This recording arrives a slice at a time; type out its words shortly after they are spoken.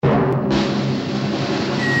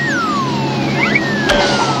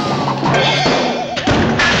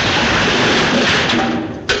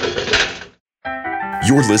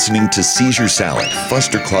You're listening to Seizure Salad,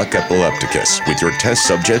 Fustercluck Epilepticus, with your test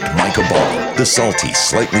subject, Micah Ball. The salty,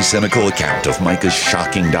 slightly cynical account of Micah's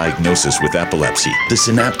shocking diagnosis with epilepsy, the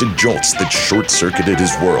synaptic jolts that short-circuited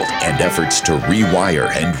his world, and efforts to rewire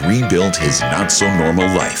and rebuild his not-so-normal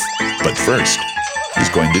life. But first, he's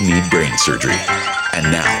going to need brain surgery.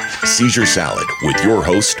 And now, Seizure Salad with your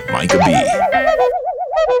host, Micah B.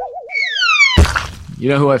 You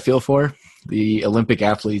know who I feel for? The Olympic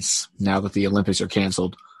athletes, now that the Olympics are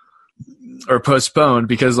canceled or postponed,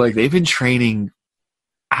 because like they've been training.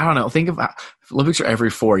 I don't know. Think about Olympics are every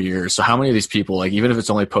 4 years. So how many of these people, like even if it's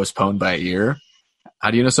only postponed by a year, how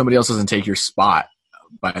do you know somebody else doesn't take your spot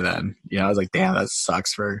by then? You know, I was like, damn, that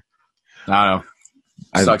sucks for. I don't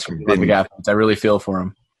know. Sucks for the Olympic athletes. I really feel for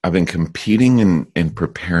them. I've been competing and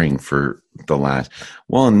preparing for the last,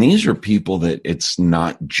 and these are people that it's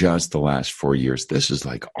not just the last 4 years. This is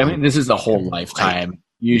like, this is the whole lifetime,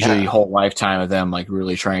 usually whole lifetime of them, like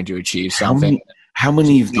really trying to achieve something. How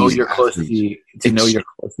many of these you're close to the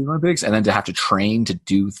Olympics, and then to have to train to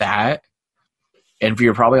do that. And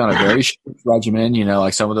you're probably on a very strict regimen, you know,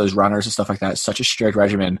 like some of those runners and stuff like that, such a strict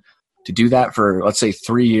regimen to do that for, let's say,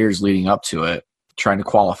 3 years leading up to it, trying to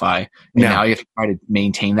qualify. And now you have to try to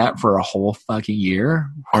maintain that for a whole fucking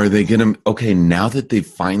year. Are they going to, now that they've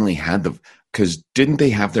finally had because didn't they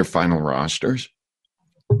have their final rosters?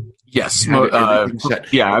 Yes.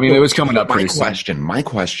 It was coming up pretty soon. My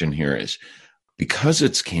question here is, because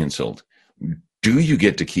it's canceled, do you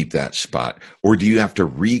get to keep that spot, or do you have to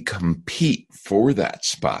recompete for that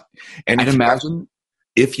spot? And I'd imagine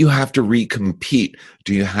if you have to recompete,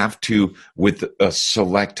 do you have to with a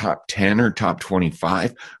select top 10 or top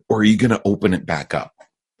 25, or are you going to open it back up?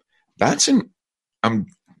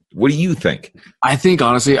 What do you think? I think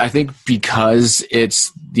because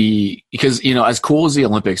you know, as cool as the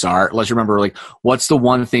Olympics are, let's remember, like, what's the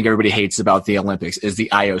one thing everybody hates about the Olympics is the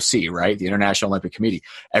IOC, right? The International Olympic Committee.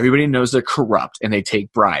 Everybody knows they're corrupt and they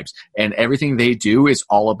take bribes, and everything they do is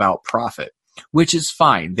all about profit, which is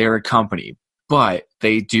fine. They're a company, but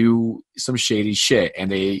they do some shady shit,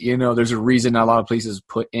 and they, you know, there's a reason not a lot of places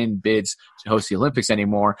put in bids to host the Olympics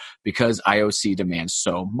anymore, because IOC demands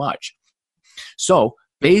so much. So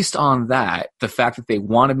based on that, the fact that they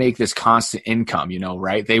want to make this constant income, you know,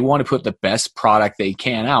 right? They want to put the best product they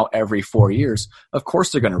can out every 4 years. Of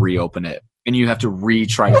course they're going to reopen it, and you have to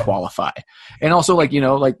retry to qualify. And also, like, you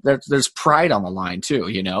know, like there's pride on the line too,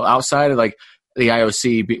 you know, outside of like the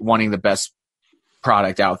IOC wanting the best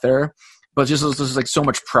product out there. But there's like so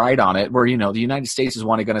much pride on it, where, you know, the United States is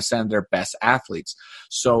going to send their best athletes.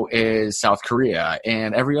 So is South Korea,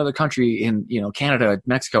 and every other country in, you know, Canada,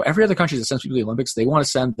 Mexico, every other country that sends people to the Olympics, they want to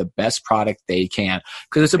send the best product they can,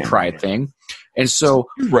 because it's a pride thing. And so,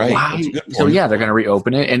 they're going to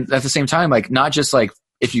reopen it. And at the same time, like, not just like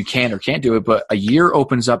if you can or can't do it, but a year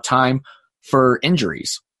opens up time for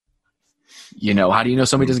injuries. You know, how do you know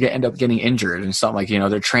somebody doesn't end up getting injured and something, like, you know,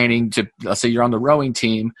 they're training to, let's say you're on the rowing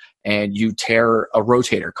team and you tear a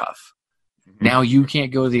rotator cuff. Mm-hmm. Now you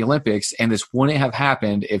can't go to the Olympics, and this wouldn't have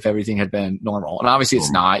happened if everything had been normal. And obviously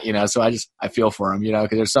it's not, you know, so I feel for them, you know,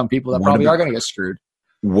 because there's some people that probably are going to get screwed.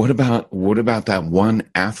 What about that one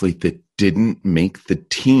athlete that didn't make the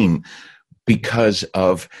team because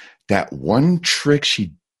of that one trick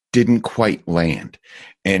she didn't quite land,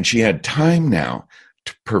 and she had time now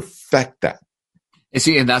to perfect that? And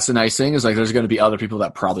see, and that's the nice thing, is like there's going to be other people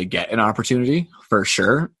that probably get an opportunity for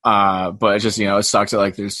sure. But it's just, you know, it sucks that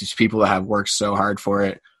like there's these people that have worked so hard for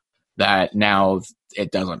it that now it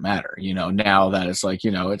doesn't matter. You know, now that it's like,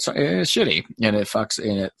 you know, it's shitty, and it fucks,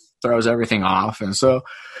 and it throws everything off. And so,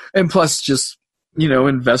 and plus just, you know,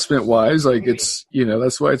 investment wise, like it's, you know,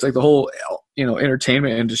 that's why it's like the whole, you know,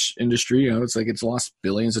 entertainment industry, you know, it's like it's lost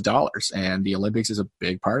billions of dollars, and the Olympics is a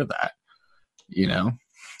big part of that, you know?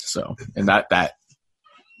 So, and that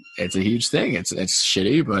it's a huge thing. It's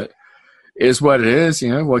shitty, but it is what it is. You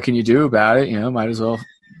know, what can you do about it? You know, might as well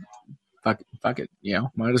fuck it. You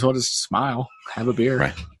know, might as well just smile, have a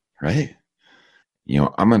beer. Right. You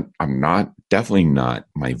know, I'm definitely not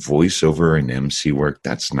my voiceover and MC work.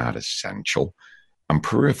 That's not essential. I'm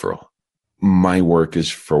peripheral. My work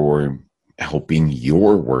is for helping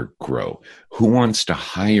your work grow. Who wants to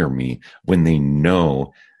hire me when they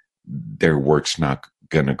know their work's not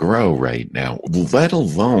going to grow right now, let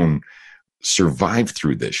alone survive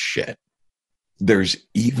through this shit? There's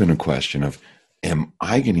even a question of, am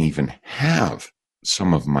I going to even have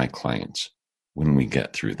some of my clients when we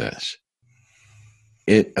get through this?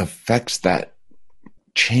 It affects that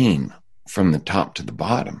chain from the top to the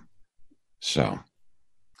bottom. So,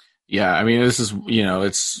 yeah, I mean, this is, you know,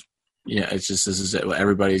 it's Yeah, it's just this is it.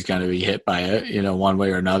 Everybody's going to be hit by it, one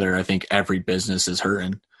way or another. I think every business is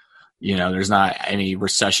hurting. There's not any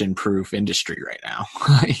recession-proof industry right now.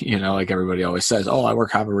 Like everybody always says, "Oh,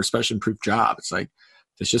 have a recession-proof job." It's like,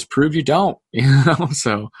 let's just prove you don't.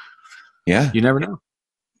 So yeah, you never know.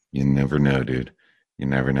 You never know, dude. You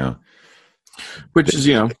never know. Which is,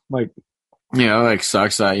 like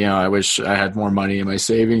sucks that, I wish I had more money in my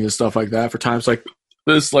savings and stuff like that for times like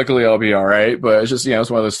this. Luckily, I'll be all right. But it's just, it's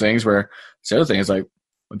one of those things where the other thing is like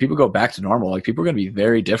when people go back to normal, like people are going to be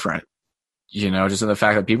very different, just in the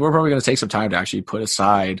fact that people are probably going to take some time to actually put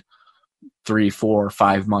aside 3, 4,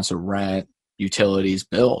 5 months of rent, utilities,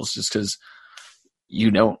 bills, just because, I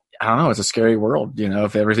don't know. It's a scary world,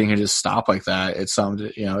 if everything can just stop like that. It's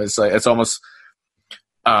something, it's like, it's almost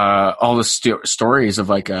all the stories of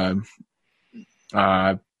like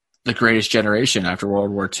the Greatest Generation after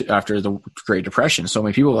World War II, after the Great Depression. So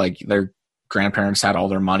many people, like their grandparents had all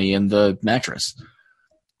their money in the mattress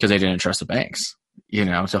because they didn't trust the banks,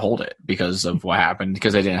 to hold it because of what happened,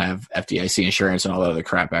 because they didn't have FDIC insurance and all that other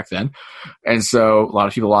crap back then. And so a lot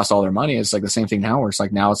of people lost all their money. It's like the same thing now where it's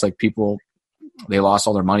like now it's like people, they lost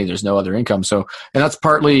all their money. There's no other income. So, and that's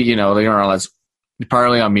partly, that's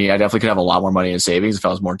partly on me. I definitely could have a lot more money in savings if I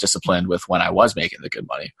was more disciplined with when I was making the good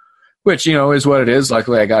money, which, is what it is.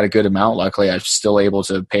 Luckily, I got a good amount. Luckily, I'm still able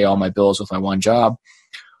to pay all my bills with my one job.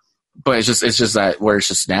 But it's just that where it's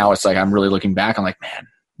just now, it's like I'm really looking back. I'm like, man,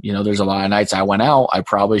 there's a lot of nights I went out. I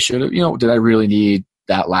probably should have, did I really need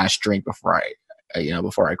that last drink before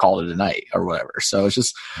I called it a night or whatever? So it's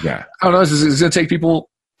just, yeah, I don't know. It's going to take people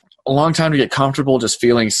a long time to get comfortable just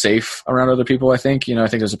feeling safe around other people, I think. I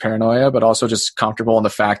think there's a paranoia, but also just comfortable in the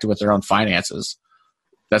fact with their own finances.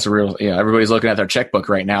 That's a real, everybody's looking at their checkbook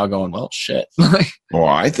right now going, well, shit. Well,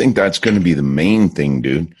 I think that's going to be the main thing,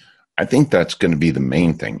 dude. I think that's going to be the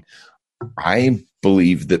main thing. I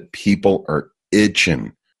believe that people are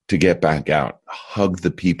itching to get back out, hug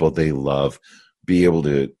the people they love, be able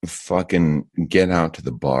to fucking get out to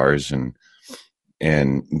the bars and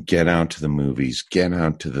get out to the movies, get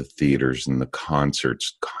out to the theaters and the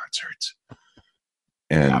concerts.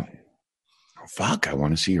 And fuck, I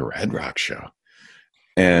want to see a Red Rock show.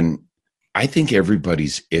 And I think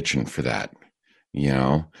everybody's itching for that,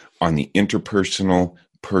 on the interpersonal,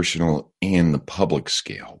 personal, and the public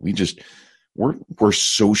scale. We're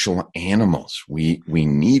social animals. We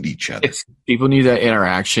need each other. People need that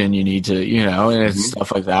interaction. You need to, and it's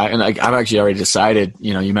stuff like that. And like, I've actually already decided,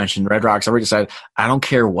 you mentioned Red Rocks. I already decided I don't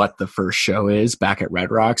care what the first show is back at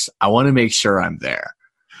Red Rocks. I want to make sure I'm there.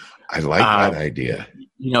 I like that idea.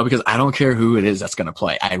 Because I don't care who it is that's going to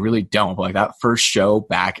play. I really don't. But like that first show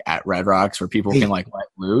back at Red Rocks where people can like let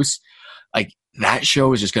loose, like that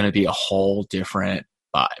show is just going to be a whole different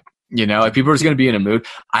vibe. Like people are just going to be in a mood.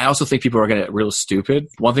 I also think people are going to get real stupid.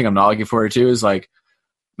 One thing I'm not looking forward to is like,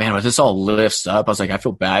 man, when this all lifts up, I was like, I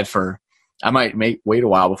feel bad I might wait a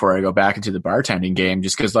while before I go back into the bartending game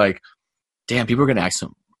just because like, damn, people are going to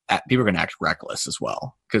act reckless as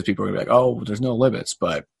well because people are going to be like, oh, there's no limits.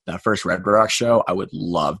 But that first Red Rocks show, I would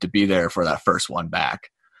love to be there for that first one back.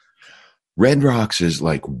 Red Rocks is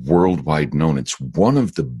like worldwide known. It's one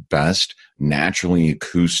of the best naturally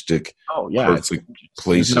acoustic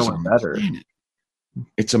places on the planet.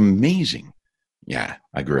 It's amazing. Yeah,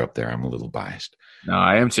 I grew up there. I'm a little biased. No,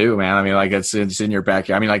 I am too, man. I mean, like it's in your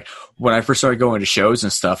backyard. I mean, like when I first started going to shows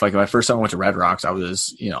and stuff, like my first time I went to Red Rocks, I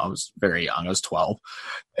was very young. I was 12.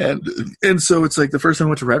 And so it's like the first time I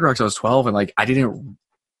went to Red Rocks, I was 12 and like I didn't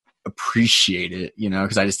appreciate it,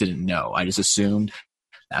 because I just didn't know. I just assumed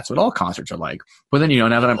that's what all concerts are like. But then,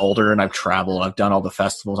 now that I'm older and I've traveled, I've done all the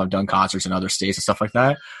festivals, I've done concerts in other states and stuff like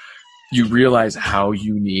that, you realize how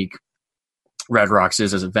unique Red Rocks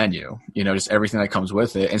is as a venue, just everything that comes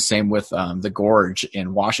with it. And same with the Gorge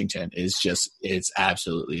in Washington it's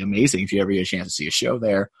absolutely amazing. If you ever get a chance to see a show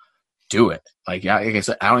there, do it. Like I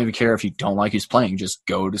said, I don't even care if you don't like who's playing, just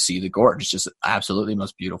go to see the Gorge. It's just absolutely the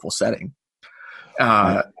most beautiful setting.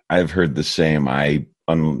 I've heard the same. I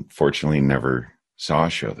unfortunately never saw a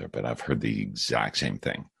show there, but I've heard the exact same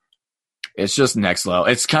thing. It's just next level.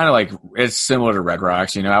 It's kind of like, it's similar to Red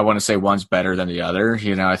Rocks. I want to say one's better than the other.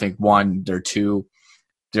 I think they're two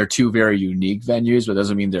very unique venues, but it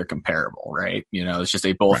doesn't mean they're comparable, right? It's just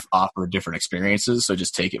they both offer different experiences. So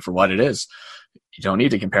just take it for what it is. You don't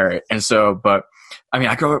need to compare it. And so, but I mean,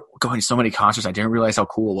 I grew up going to so many concerts. I didn't realize how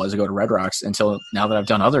cool it was to go to Red Rocks until now that I've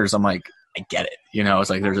done others. I'm like, I get it. It's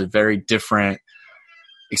like there's a very different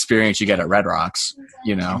experience you get at Red Rocks.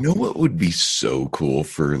 You know what would be so cool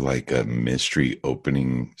for like a mystery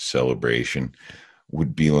opening celebration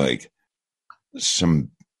would be like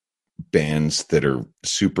some bands that are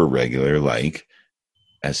super regular, like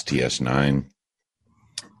STS9.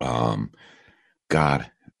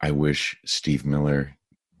 God, I wish Steve Miller,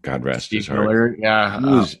 God rest his heart. Miller, yeah. He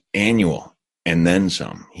was annual and then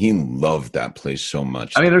some. He loved that place so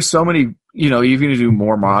much. I mean, there's so many, even to do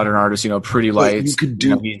more modern artists, Pretty Lights. You could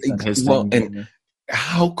do his well, thing. and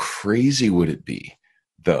how crazy would it be,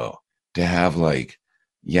 though, to have like,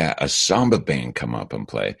 a samba band come up and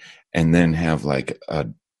play, and then have like a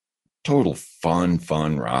total fun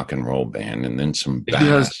rock and roll band, and then some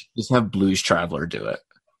bass. Just have Blues Traveler do it.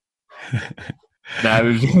 There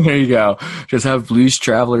you go. Just have Blues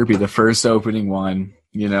Traveler be the first opening one.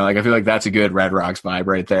 I feel like that's a good Red Rocks vibe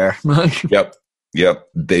right there. Yep.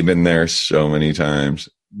 They've been there so many times.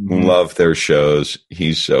 Mm-hmm. Love their shows.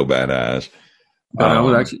 He's so badass. But I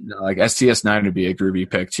would actually STS9 would be a groovy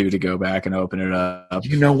pick too, to go back and open it up.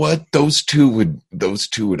 You know what? Those two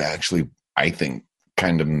would actually, I think,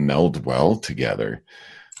 kind of meld well together.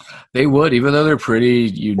 They would, even though they're pretty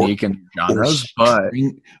unique in genres. But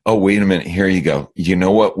wait a minute. Here you go. You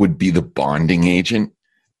know what would be the bonding agent?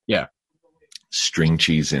 Yeah. String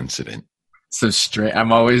Cheese Incident. So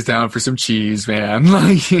I'm always down for some cheese, man.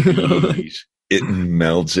 It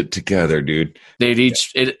melds it together, dude. They'd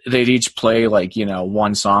each play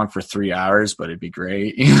one song for 3 hours, but it'd be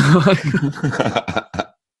great. No,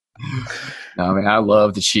 I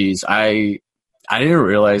love the Cheese. I didn't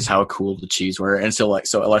realize how cool the Cheese were. And so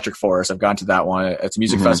Electric Forest, I've gone to that one. It's a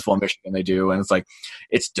music festival in Michigan they do. And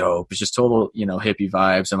it's dope. It's just total, hippie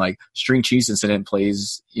vibes. And String Cheese Incident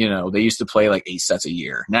plays, they used to play 8 sets a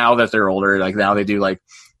year. Now that they're older, now they do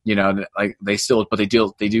they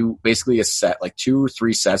do basically a set, 2 or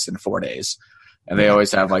 3 sets in 4 days. And they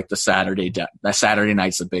always have the Saturday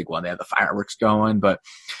night's the big one. They have the fireworks going, but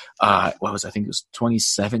I think it was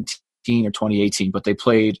 2017 or 2018, but they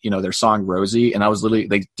played, their song Rosie, and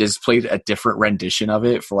they just played a different rendition of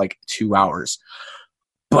it for 2 hours.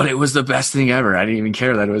 But it was the best thing ever. I didn't even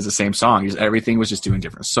care that it was the same song. Everything was just doing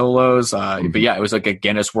different solos. But yeah, it was a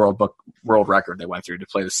Guinness World record they went through to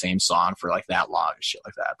play the same song for that long and shit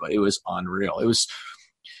like that. But it was unreal. It was,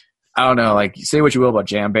 I don't know, say what you will about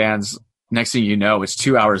jam bands. Next thing you know, it's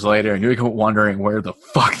 2 hours later and you're wondering where the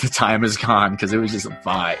fuck the time has gone, because it was just a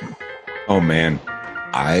vibe. Oh man,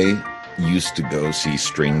 I used to go see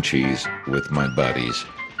String Cheese with my buddies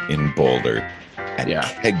in Boulder at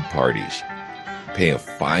keg parties. Pay a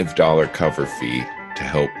 $5 cover fee to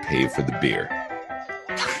help pay for the beer.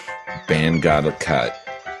 Band got a cut.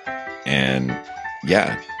 And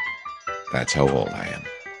that's how old I am.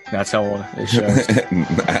 That's how old it shows.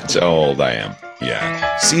 That's how old I am.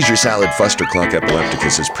 Yeah. Seizure Salad Fustercluck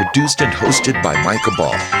Epilepticus is produced and hosted by Micah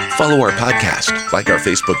Ball. Follow our podcast, like our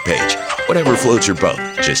Facebook page. Whatever floats your boat,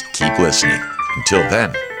 just keep listening. Until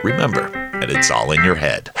then, remember that it's all in your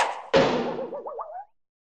head.